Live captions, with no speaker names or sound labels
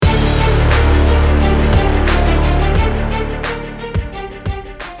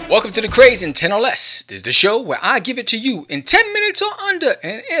Welcome to The Craze in 10 or Less. This is the show where I give it to you in 10 minutes or under,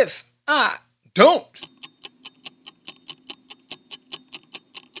 and if I don't,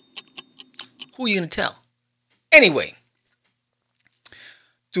 who are you going to tell? Anyway,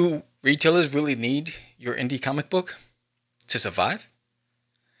 do retailers really need your indie comic book to survive?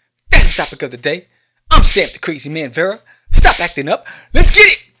 That's the topic of the day. I'm Sam the Crazy Man Vera. Stop acting up. Let's get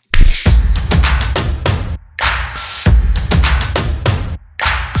it.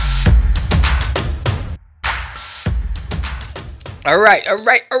 All right.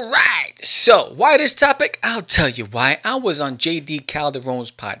 So, why this topic? I'll tell you why. I was on J.D.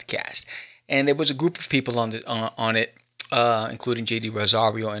 Calderon's podcast, and there was a group of people on it, including J.D.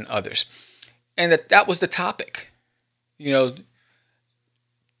 Rosario and others, and that was the topic. You know,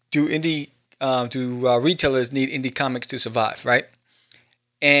 do retailers need indie comics to survive, right?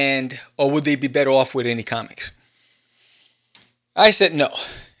 Or would they be better off with indie comics? I said no,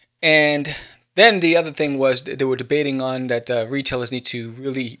 and then the other thing was they were debating on that retailers need to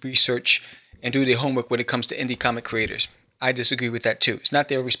really research and do their homework when it comes to indie comic creators. I disagree with that too. It's not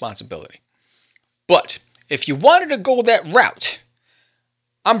their responsibility. But if you wanted to go that route,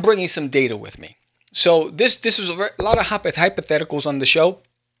 I'm bringing some data with me. So this was a lot of hypotheticals on the show,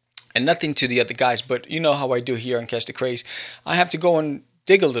 and nothing to the other guys. But you know how I do here on Catch the Craze. I have to go and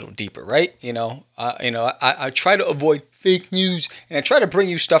dig a little deeper, right? I try to avoid fake news, and I try to bring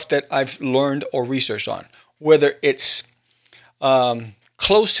you stuff that I've learned or researched on, whether it's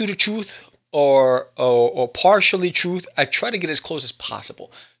close to the truth or partially truth. I try to get as close as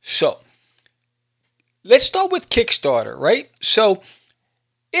possible. So let's start with Kickstarter, right? So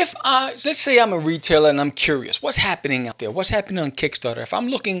let's say I'm a retailer and I'm curious, what's happening out there? What's happening on Kickstarter? If I'm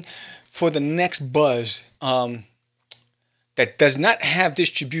looking for the next buzz that does not have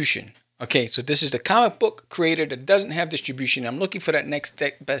distribution. Okay, so this is the comic book creator that doesn't have distribution. I'm looking for that next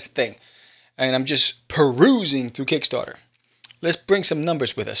best thing. And I'm just perusing through Kickstarter. Let's bring some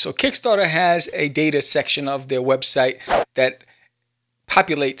numbers with us. So Kickstarter has a data section of their website that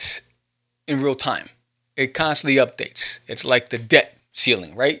populates in real time. It constantly updates. It's like the debt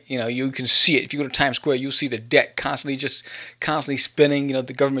ceiling, right? You know, you can see it. If you go to Times Square, you'll see the debt constantly spinning. You know,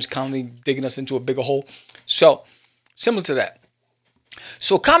 the government's constantly digging us into a bigger hole. So similar to that.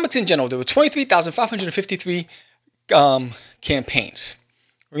 So comics in general, there were 23,553 campaigns,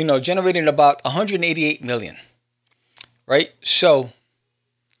 generating about 188 million, right? So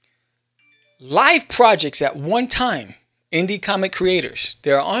live projects at one time, indie comic creators,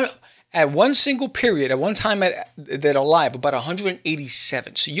 there are at one single period, at one time that are live, about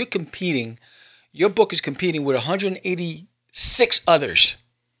 187. So your book is competing with 186 others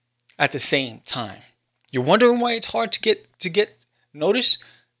at the same time. You're wondering why it's hard to get noticed?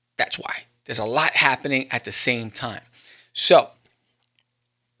 That's why. There's a lot happening at the same time. So,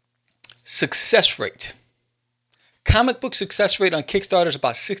 success rate. Comic book success rate on Kickstarter is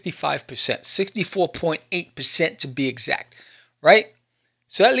about 65%, 64.8% to be exact, right?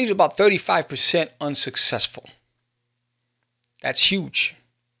 So that leaves about 35% unsuccessful. That's huge.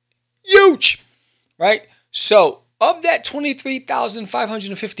 Huge, right? So, of that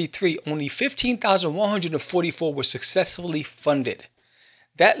 23,553, only 15,144 were successfully funded.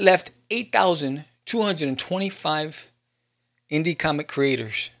 That left 8,225 indie comic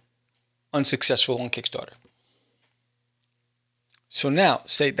creators unsuccessful on Kickstarter. So now,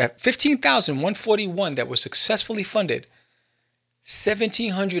 say that 15,141 that were successfully funded,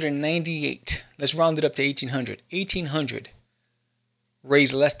 1,798, let's round it up to 1,800. 1,800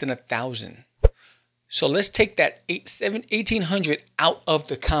 raised less than 1,000. So let's take that 1,800 out of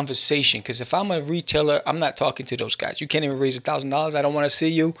the conversation. Because if I'm a retailer, I'm not talking to those guys. You can't even raise $1,000. I don't want to see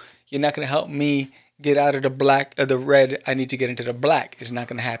you. You're not going to help me get out of the black or the red. I need to get into the black. It's not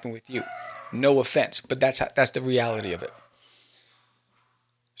going to happen with you. No offense, but that's the reality of it.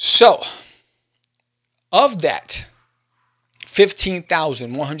 So, of that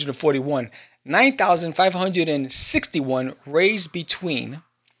 15,141, 9,561 raised between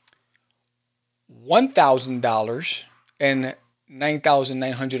 $1,000 and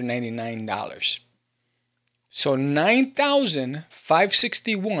 $9,999. So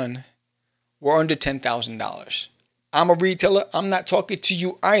 9,561 were under $10,000. I'm a retailer. I'm not talking to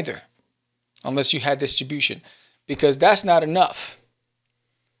you either, unless you had distribution, because that's not enough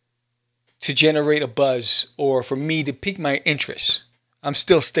to generate a buzz or for me to pique my interest. I'm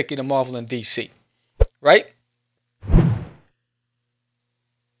still sticking to Marvel and DC, right?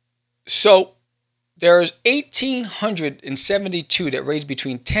 So there's 1,872 that raised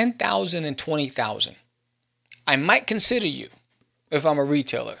between $10,000 and $20,000. I might consider you if I'm a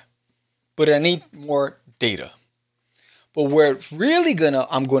retailer, but I need more data. But where it's really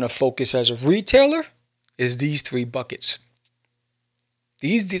I'm gonna focus as a retailer is these three buckets.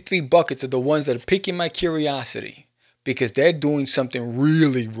 These three buckets are the ones that are piquing my curiosity because they're doing something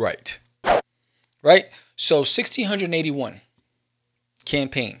really right. Right? So 1,681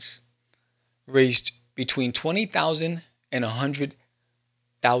 campaigns raised between $20,000 and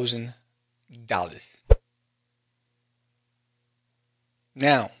 $100,000.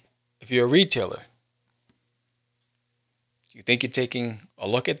 Now, if you're a retailer, do you think you're taking a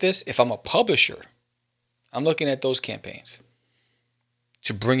look at this? If I'm a publisher, I'm looking at those campaigns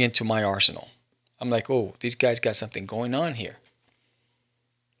to bring into my arsenal. I'm like, oh, these guys got something going on here.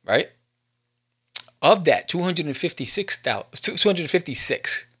 Right? Of that,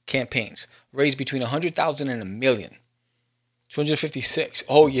 256 campaigns raised between 100,000 and a million. 256.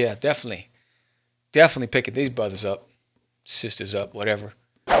 Oh yeah, definitely picking these brothers up, sisters up, whatever.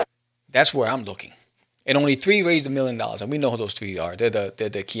 That's where I'm looking. And only 3 raised $1 million, and we know who those 3 are. They're the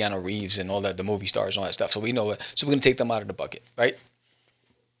Keanu Reeves and all that, the movie stars and all that stuff. So we know it. So we're gonna take them out of the bucket, right?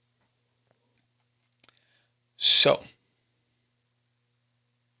 So,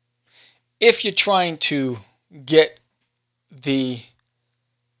 if you're trying to get the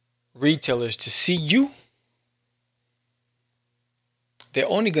retailers to see you, they're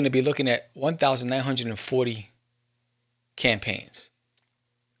only going to be looking at 1,940 campaigns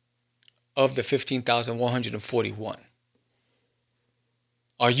of the 15,141.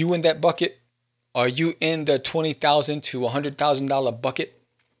 Are you in that bucket? Are you in the $20,000 to $100,000 bucket?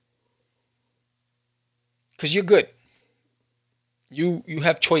 Because you're good. You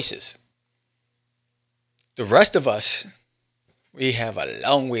have choices. The rest of us, we have a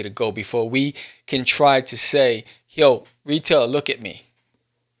long way to go before we can try to say, yo, retailer, look at me.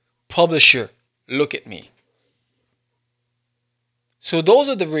 Publisher, look at me. So those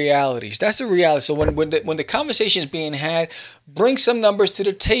are the realities. That's the reality. So when the conversation is being had, bring some numbers to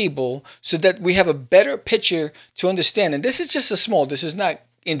the table so that we have a better picture to understand. And this is just this is not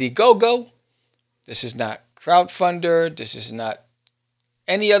Indiegogo. This is not Crowdfunder. This is not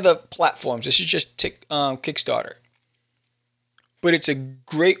any other platforms. This is just Kickstarter. But it's a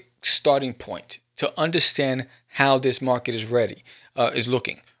great starting point to understand how this market is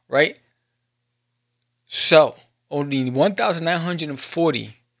looking, right? So only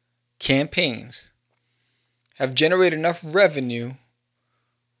 1,940 campaigns have generated enough revenue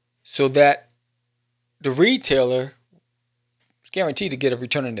so that the retailer is guaranteed to get a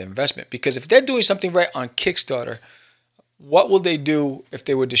return on their investment. Because if they're doing something right on Kickstarter, what will they do if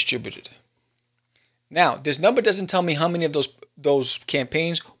they were distributed? Now, this number doesn't tell me how many of those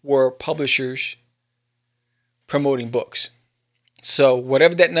campaigns were publishers promoting books. So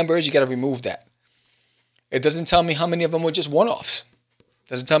whatever that number is, you got to remove that. It doesn't tell me how many of them were just one-offs. It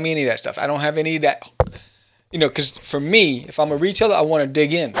doesn't tell me any of that stuff. I don't have any of that. Because for me, if I'm a retailer, I want to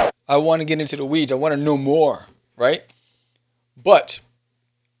dig in. I want to get into the weeds. I want to know more, right? But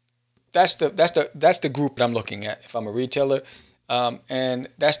that's the group that I'm looking at if I'm a retailer, and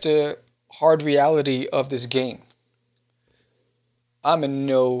that's the hard reality of this game. I'm in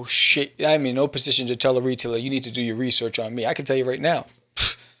no position to tell a retailer you need to do your research on me. I can tell you right now,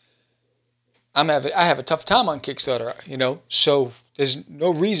 I have a tough time on Kickstarter, so there's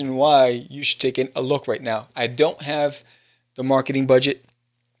no reason why you should take a look right now. I don't have the marketing budget.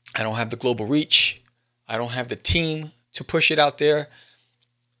 I don't have the global reach. I don't have the team to push it out there.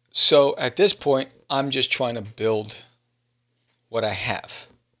 So at this point, I'm just trying to build what I have.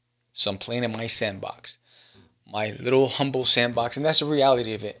 So I'm playing in my sandbox, my little humble sandbox, and that's the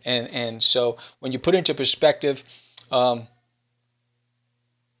reality of it. And so when you put it into perspective, that's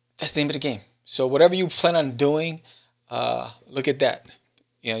the name of the game. So whatever you plan on doing, look at that.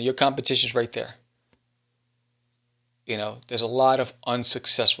 Your competition's right there. There's a lot of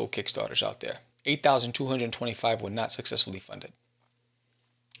unsuccessful Kickstarters out there. 8,225 were not successfully funded.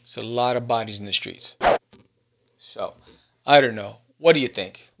 It's a lot of bodies in the streets. So, I don't know. What do you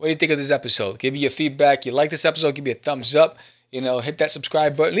think? What do you think of this episode? Give me your feedback. You like this episode? Give me a thumbs up. Hit that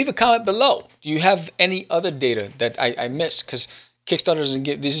subscribe button. Leave a comment below. Do you have any other data that I missed? Because Kickstarter doesn't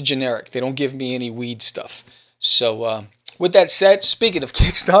give, this is generic. They don't give me any weed stuff. So, with that said, speaking of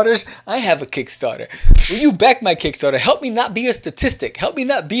Kickstarters, I have a Kickstarter. Will you back my Kickstarter? Help me not be a statistic. Help me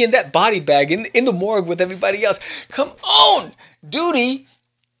not be in that body bag in the morgue with everybody else. Come on! Duty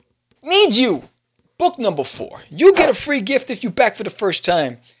needs you. Book number 4. You get a free gift if you back for the first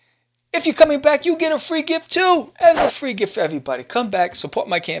time. If you're coming back, you get a free gift too. As a free gift for everybody. Come back, support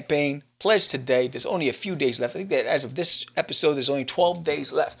my campaign. Pledge today. There's only a few days left. I think that as of this episode, there's only 12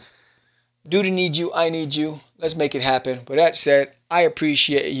 days left. Duty needs you. I need you. Let's make it happen. With that said, I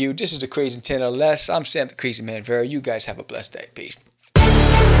appreciate you. This is the Crazy 10 or Less. I'm Sam the Crazy Man Vera. You guys have a blessed day. Peace.